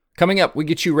Coming up, we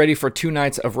get you ready for 2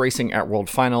 nights of racing at World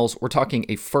Finals. We're talking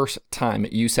a first-time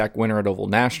USAC winner at Oval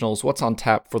Nationals, what's on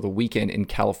tap for the weekend in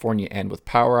California and with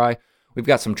POWRi. We've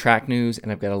got some track news,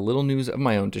 and I've got a little news of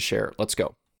my own to share. Let's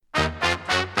go.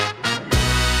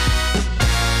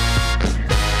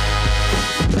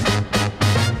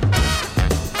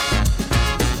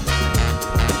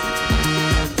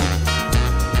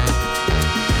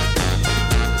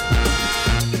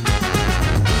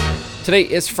 Today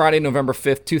is Friday, November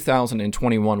 5th,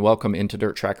 2021. Welcome into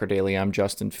Dirt Tracker Daily. I'm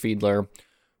Justin Fiedler.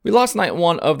 We lost night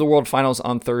 1 of the World Finals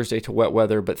on Thursday to wet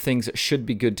weather, but things should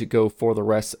be good to go for the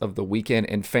rest of the weekend,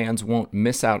 and fans won't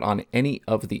miss out on any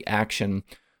of the action.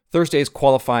 Thursday's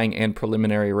qualifying and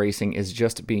preliminary racing is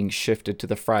just being shifted to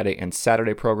the Friday and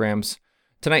Saturday programs.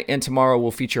 Tonight and tomorrow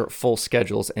will feature full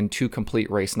schedules and 2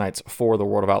 complete race nights for the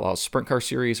World of Outlaws Sprint Car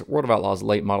Series, World of Outlaws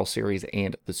Late Model Series,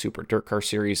 and the Super Dirt Car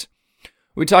Series.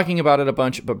 We're talking about it a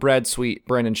bunch, but Brad Sweet,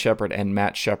 Brandon Sheppard, and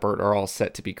Matt Sheppard are all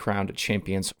set to be crowned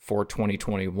champions for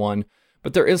 2021.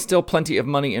 But there is still plenty of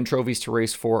money and trophies to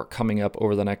race for coming up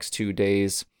over the next 2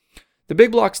 days. The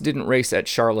big blocks didn't race at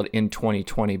Charlotte in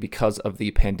 2020 because of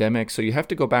the pandemic, so you have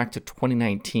to go back to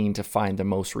 2019 to find the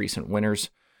most recent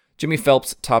winners. Jimmy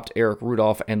Phelps topped Eric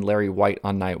Rudolph and Larry White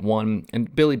on night 1,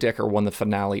 and Billy Decker won the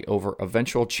finale over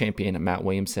eventual champion Matt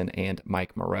Williamson and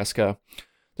Mike Maresca.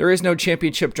 There is no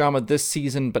championship drama this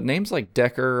season, but names like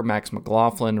Decker, Max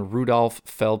McLaughlin, Rudolph,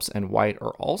 Phelps, and White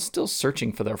are all still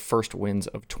searching for their first wins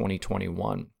of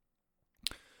 2021.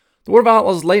 The World of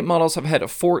Outlaws late models have had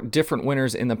 4 different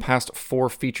winners in the past 4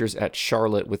 features at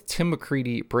Charlotte, with Tim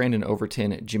McCready, Brandon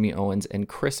Overton, Jimmy Owens, and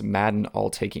Chris Madden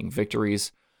all taking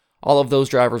victories. All of those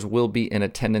drivers will be in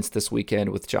attendance this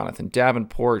weekend, with Jonathan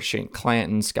Davenport, Shane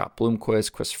Clanton, Scott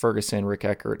Bloomquist, Chris Ferguson, Rick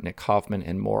Eckert, Nick Hoffman,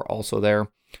 and more also there.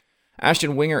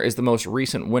 Ashton Winger is the most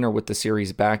recent winner with the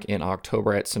series back in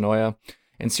October at Senoia,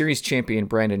 and series champion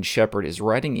Brandon Sheppard is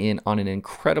riding in on an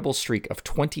incredible streak of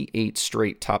 28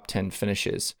 straight top 10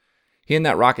 finishes. He and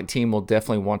that Rocket team will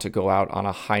definitely want to go out on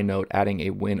a high note, adding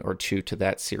a win or 2 to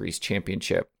that series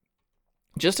championship.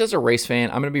 Just as a race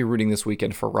fan, I'm going to be rooting this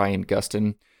weekend for Ryan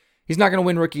Gustin. He's not going to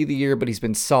win Rookie of the Year, but he's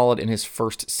been solid in his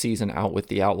first season out with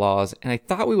the Outlaws, and I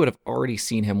thought we would have already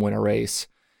seen him win a race.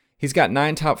 He's got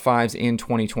 9 top 5s in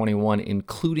 2021,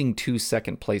 including 2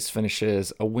 second-place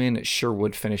finishes. A win sure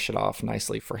would finish it off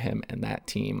nicely for him and that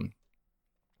team.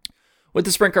 With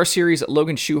the Sprint Car Series,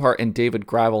 Logan Schuchart and David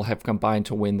Gravel have combined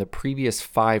to win the previous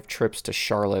 5 trips to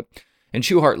Charlotte, and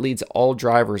Schuchart leads all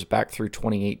drivers back through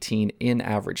 2018 in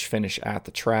average finish at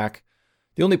the track.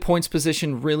 The only points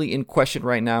position really in question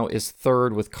right now is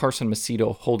 3rd, with Carson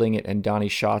Macedo holding it and Donnie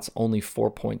Schatz only 4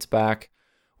 points back.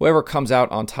 Whoever comes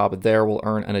out on top of there will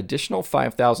earn an additional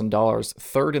 $5,000.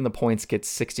 3rd in the points gets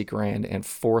 $60,000 and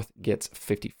 4th gets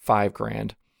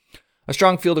 $55,000. A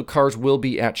strong field of cars will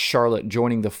be at Charlotte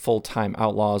joining the full-time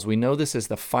Outlaws. We know this is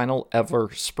the final ever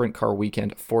sprint car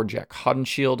weekend for Jack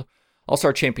Haudenschild.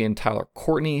 All-Star champion Tyler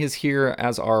Courtney is here,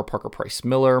 as are Parker Price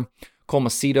Miller. Cole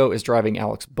Macedo is driving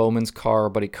Alex Bowman's car.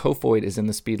 Buddy Kofoid is in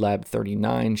the Speed Lab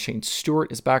 39. Shane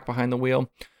Stewart is back behind the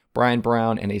wheel. Brian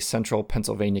Brown and a Central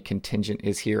Pennsylvania contingent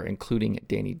is here, including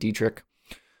Danny Dietrich.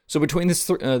 So between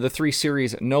the 3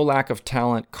 series, no lack of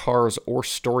talent, cars, or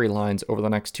storylines over the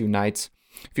next 2 nights.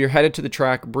 If you're headed to the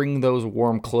track, bring those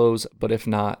warm clothes, but if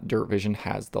not, Dirt Vision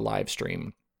has the live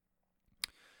stream.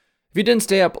 If you didn't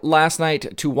stay up last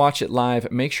night to watch it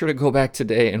live, make sure to go back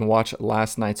today and watch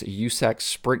last night's USAC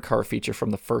Sprint Car feature from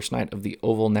the first night of the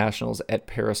Oval Nationals at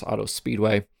Paris Auto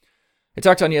Speedway. I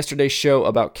talked on yesterday's show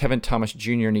about Kevin Thomas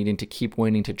Jr. needing to keep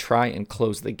winning to try and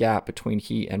close the gap between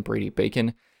he and Brady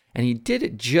Bacon, and he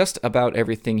did just about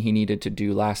everything he needed to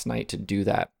do last night to do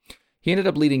that. He ended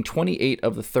up leading 28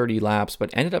 of the 30 laps, but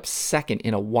ended up 2nd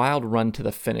in a wild run to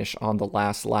the finish on the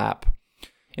last lap.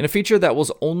 In a feature that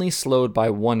was only slowed by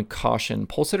 1 caution,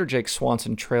 pole sitter Jake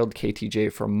Swanson trailed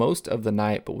KTJ for most of the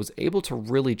night, but was able to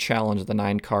really challenge the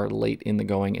 9 car late in the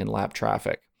going in lap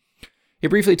traffic. He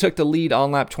briefly took the lead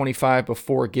on lap 25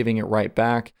 before giving it right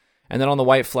back, and then on the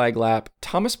white flag lap,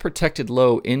 Thomas protected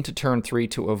low into turn 3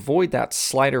 to avoid that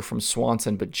slider from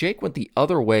Swanson, but Jake went the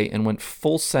other way and went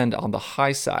full send on the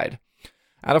high side.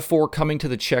 Out of 4 coming to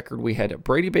the checkered, we had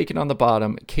Brady Bacon on the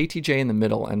bottom, KTJ in the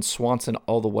middle, and Swanson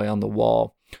all the way on the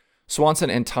wall. Swanson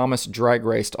and Thomas drag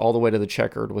raced all the way to the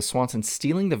checkered, with Swanson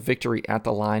stealing the victory at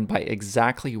the line by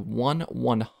exactly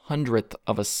 1/100th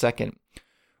of a second.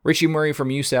 Richie Murray from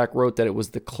USAC wrote that it was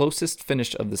the closest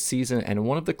finish of the season and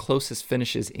one of the closest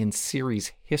finishes in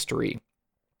series history.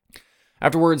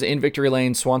 Afterwards, in victory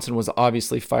lane, Swanson was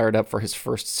obviously fired up for his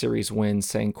first series win,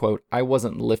 saying, quote, "I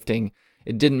wasn't lifting.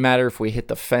 It didn't matter if we hit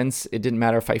the fence. It didn't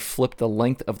matter if I flipped the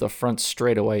length of the front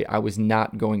straightaway. I was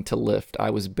not going to lift. I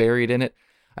was buried in it.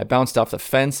 I bounced off the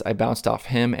fence. I bounced off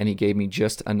him, and he gave me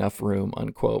just enough room,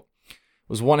 unquote. It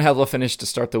was one hell of a finish to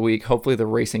start the week. Hopefully the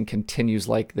racing continues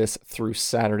like this through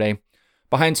Saturday.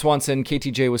 Behind Swanson,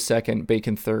 KTJ was second,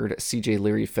 Bacon third, CJ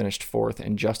Leary finished fourth,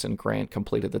 and Justin Grant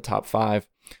completed the top 5.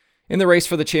 In the race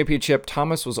for the championship,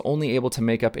 Thomas was only able to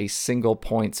make up a single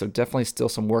point, so definitely still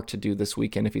some work to do this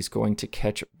weekend if he's going to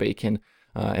catch Bacon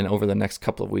and over the next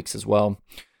couple of weeks as well.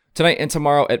 Tonight and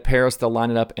tomorrow at Paris, they'll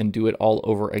line it up and do it all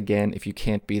over again. If you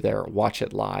can't be there, watch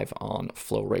it live on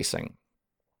Flow Racing.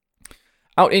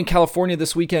 Out in California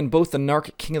this weekend, both the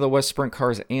NARC King of the West Sprint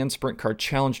Cars and Sprint Car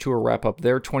Challenge Tour wrap up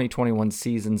their 2021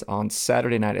 seasons on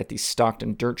Saturday night at the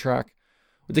Stockton Dirt Track.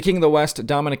 With the King of the West,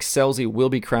 Dominic Scelzi will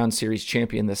be crowned series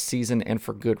champion this season, and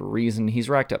for good reason. He's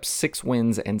racked up 6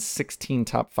 wins and 16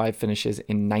 top 5 finishes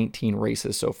in 19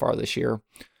 races so far this year.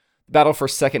 The battle for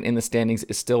second in the standings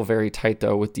is still very tight,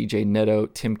 though, with DJ Neto,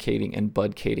 Tim Kading, and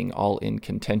Bud Kading all in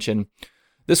contention.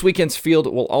 This weekend's field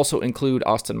will also include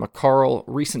Austin McCarl,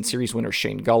 recent series winner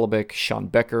Shane Golobic, Sean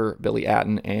Becker, Billy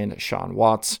Atten, and Sean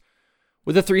Watts.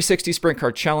 With the 360 Sprint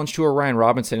Car Challenge Tour, Ryan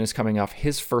Robinson is coming off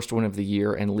his first win of the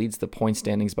year and leads the point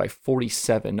standings by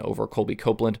 47 over Colby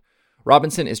Copeland.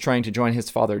 Robinson is trying to join his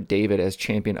father David as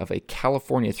champion of a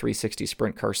California 360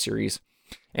 Sprint Car Series.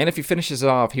 And if he finishes it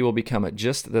off, he will become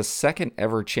just the second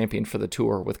ever champion for the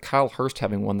tour, with Kyle Hurst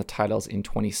having won the titles in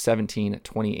 2017,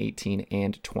 2018,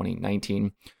 and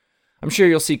 2019. I'm sure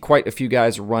you'll see quite a few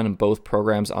guys run both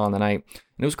programs on the night,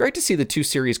 and it was great to see the two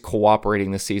series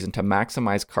cooperating this season to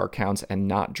maximize car counts and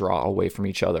not draw away from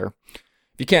each other.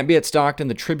 If you can't be at Stockton,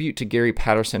 the tribute to Gary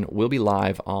Patterson will be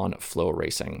live on Flow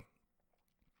Racing.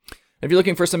 If you're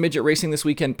looking for some midget racing this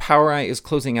weekend, POWRi is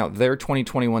closing out their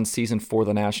 2021 season for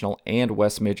the National and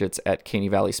West Midgets at Caney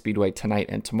Valley Speedway tonight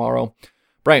and tomorrow.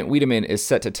 Bryant Wiedemann is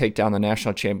set to take down the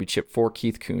national championship for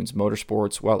Keith Kunz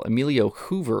Motorsports, while Emilio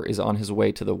Hoover is on his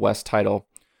way to the West title.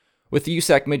 With the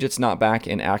USAC Midgets not back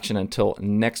in action until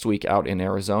next week out in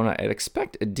Arizona, I'd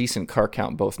expect a decent car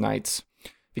count both nights.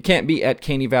 If you can't be at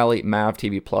Caney Valley, MAV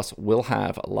TV Plus will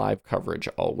have live coverage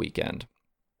all weekend.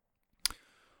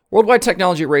 Worldwide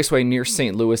Technology Raceway near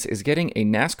St. Louis is getting a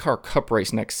NASCAR Cup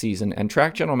race next season, and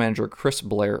track general manager Chris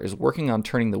Blair is working on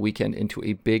turning the weekend into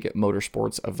a big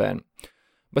motorsports event.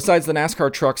 Besides the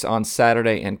NASCAR trucks on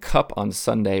Saturday and Cup on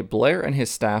Sunday, Blair and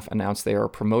his staff announced they are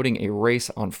promoting a race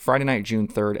on Friday night, June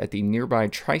 3rd at the nearby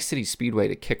Tri-City Speedway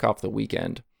to kick off the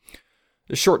weekend.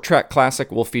 The Short Track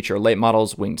Classic will feature late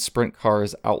models, winged sprint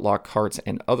cars, outlaw karts,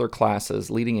 and other classes,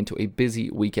 leading into a busy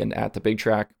weekend at the big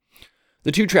track.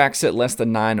 The two tracks sit less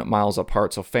than 9 miles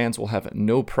apart, so fans will have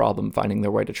no problem finding their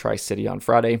way to Tri-City on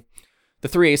Friday. The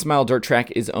 3/8 mile dirt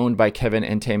track is owned by Kevin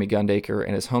and Tammy Gundaker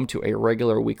and is home to a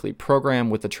regular weekly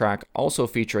program, with the track also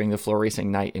featuring the Flow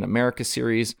Racing Night in America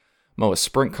series, MOA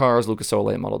Sprint Cars, Lucas Oil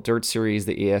Late Model Dirt Series,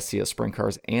 the ASCS Sprint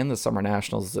Cars, and the Summer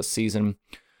Nationals this season.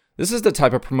 This is the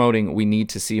type of promoting we need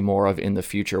to see more of in the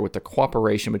future, with the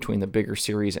cooperation between the bigger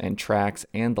series and tracks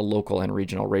and the local and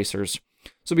regional racers.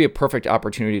 This will be a perfect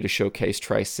opportunity to showcase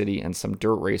Tri-City and some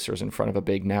dirt racers in front of a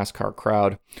big NASCAR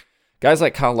crowd. Guys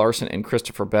like Kyle Larson and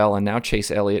Christopher Bell and now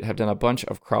Chase Elliott have done a bunch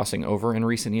of crossing over in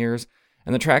recent years,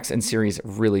 and the tracks and series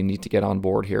really need to get on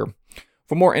board here.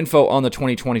 For more info on the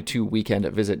 2022 weekend,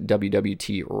 visit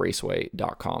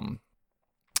www.raceway.com.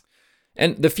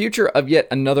 And the future of yet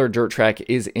another dirt track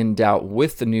is in doubt,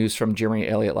 with the news from Jeremy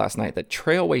Elliott last night that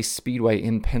Trailway Speedway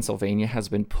in Pennsylvania has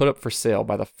been put up for sale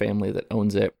by the family that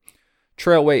owns it.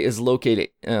 Trailway is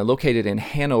located in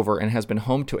Hanover and has been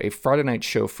home to a Friday night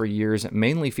show for years,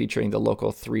 mainly featuring the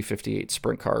local 358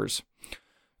 sprint cars.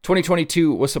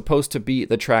 2022 was supposed to be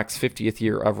the track's 50th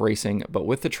year of racing, but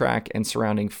with the track and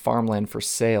surrounding farmland for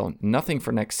sale, nothing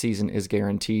for next season is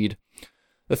guaranteed.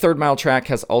 The Third Mile track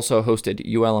has also hosted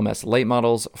ULMS late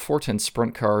models, 410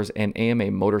 sprint cars, and AMA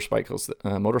motorcycles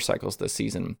this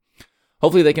season.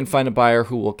 Hopefully they can find a buyer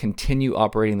who will continue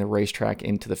operating the racetrack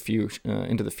into the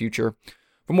future.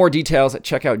 For more details,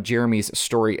 check out Jeremy's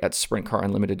story at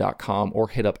sprintcarunlimited.com or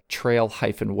hit up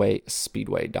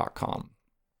trail-wayspeedway.com.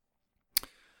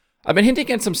 I've been hinting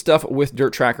at some stuff with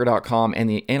DirtTracker.com and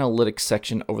the analytics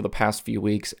section over the past few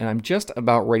weeks, and I'm just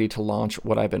about ready to launch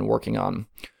what I've been working on.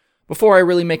 Before I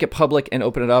really make it public and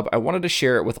open it up, I wanted to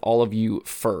share it with all of you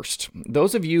first.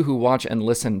 Those of you who watch and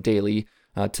listen daily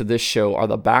to this show are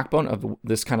the backbone of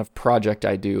this kind of project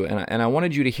I do, and I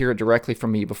wanted you to hear it directly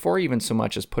from me before I even so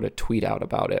much as put a tweet out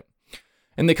about it.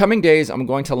 In the coming days, I'm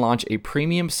going to launch a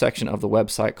premium section of the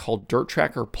website called Dirt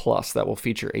Tracker Plus that will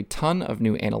feature a ton of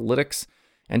new analytics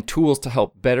and tools to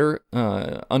help better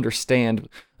understand.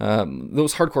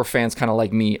 Those hardcore fans kind of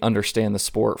like me understand the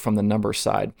sport from the numbers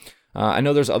side. I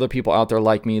know there's other people out there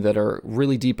like me that are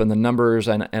really deep in the numbers,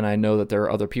 and I know that there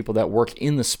are other people that work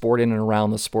in the sport, in and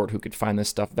around the sport, who could find this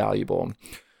stuff valuable.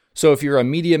 So if you're a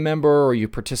media member, or you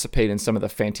participate in some of the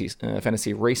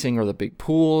fantasy racing or the big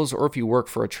pools, or if you work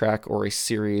for a track or a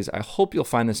series, I hope you'll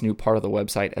find this new part of the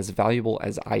website as valuable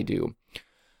as I do.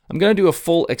 I'm going to do a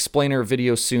full explainer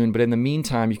video soon, but in the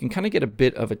meantime, you can kind of get a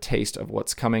bit of a taste of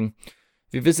what's coming.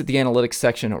 If you visit the analytics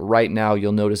section right now,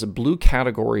 you'll notice blue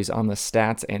categories on the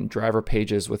stats and driver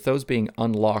pages, with those being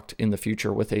unlocked in the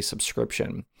future with a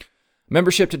subscription.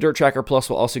 Membership to Dirt Tracker Plus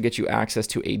will also get you access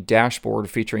to a dashboard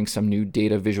featuring some new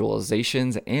data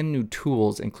visualizations and new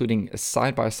tools, including a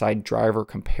side-by-side driver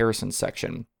comparison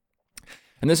section.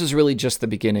 And this is really just the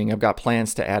beginning. I've got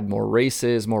plans to add more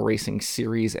races, more racing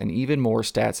series, and even more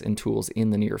stats and tools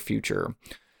in the near future.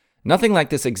 Nothing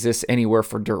like this exists anywhere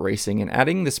for dirt racing, and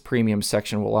adding this premium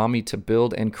section will allow me to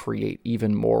build and create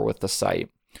even more with the site.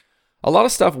 A lot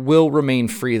of stuff will remain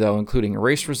free though, including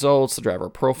race results, the driver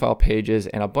profile pages,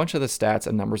 and a bunch of the stats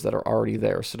and numbers that are already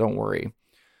there, so don't worry.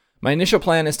 My initial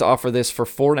plan is to offer this for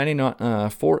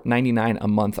 $4.99 a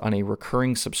month on a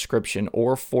recurring subscription,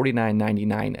 or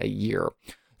 $49.99 a year.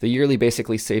 The yearly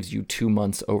basically saves you 2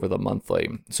 months over the monthly.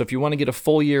 So if you want to get a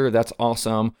full year, that's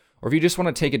awesome. Or if you just want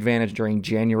to take advantage during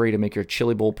January to make your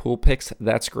Chili Bowl pool picks,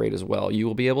 that's great as well. You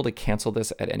will be able to cancel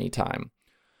this at any time.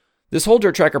 This whole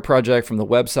Dirt Tracker project, from the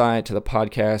website to the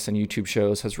podcast and YouTube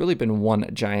shows, has really been one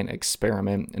giant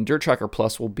experiment, and Dirt Tracker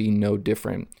Plus will be no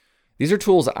different. These are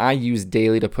tools I use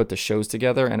daily to put the shows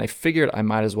together, and I figured I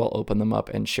might as well open them up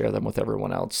and share them with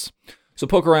everyone else. So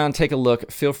poke around, take a look,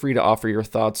 feel free to offer your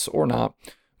thoughts or not,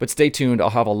 but stay tuned,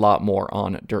 I'll have a lot more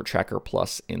on Dirt Tracker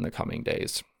Plus in the coming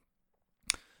days.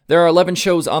 There are 11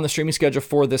 shows on the streaming schedule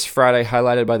for this Friday,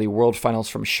 highlighted by the World Finals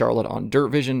from Charlotte on Dirt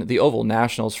Vision, the Oval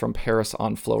Nationals from Paris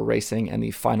on Flow Racing, and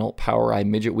the final POWRi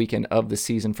Midget Weekend of the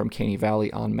season from Caney Valley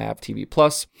on MAV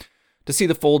TV+. To see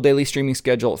the full daily streaming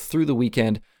schedule through the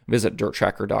weekend, visit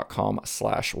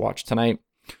dirttracker.com/watch tonight.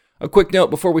 A quick note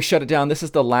before we shut it down, this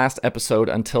is the last episode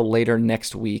until later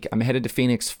next week. I'm headed to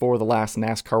Phoenix for the last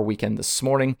NASCAR weekend this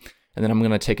morning, and then I'm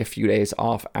going to take a few days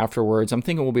off afterwards. I'm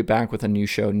thinking we'll be back with a new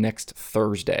show next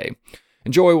Thursday.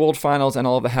 Enjoy World Finals and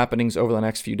all of the happenings over the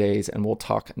next few days, and we'll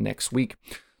talk next week.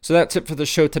 So that's it for the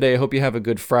show today. I hope you have a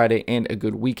good Friday and a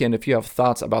good weekend. If you have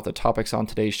thoughts about the topics on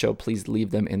today's show, please leave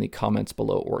them in the comments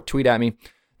below or tweet at me.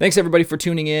 Thanks everybody for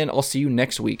tuning in. I'll see you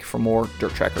next week for more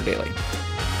Dirt Tracker Daily.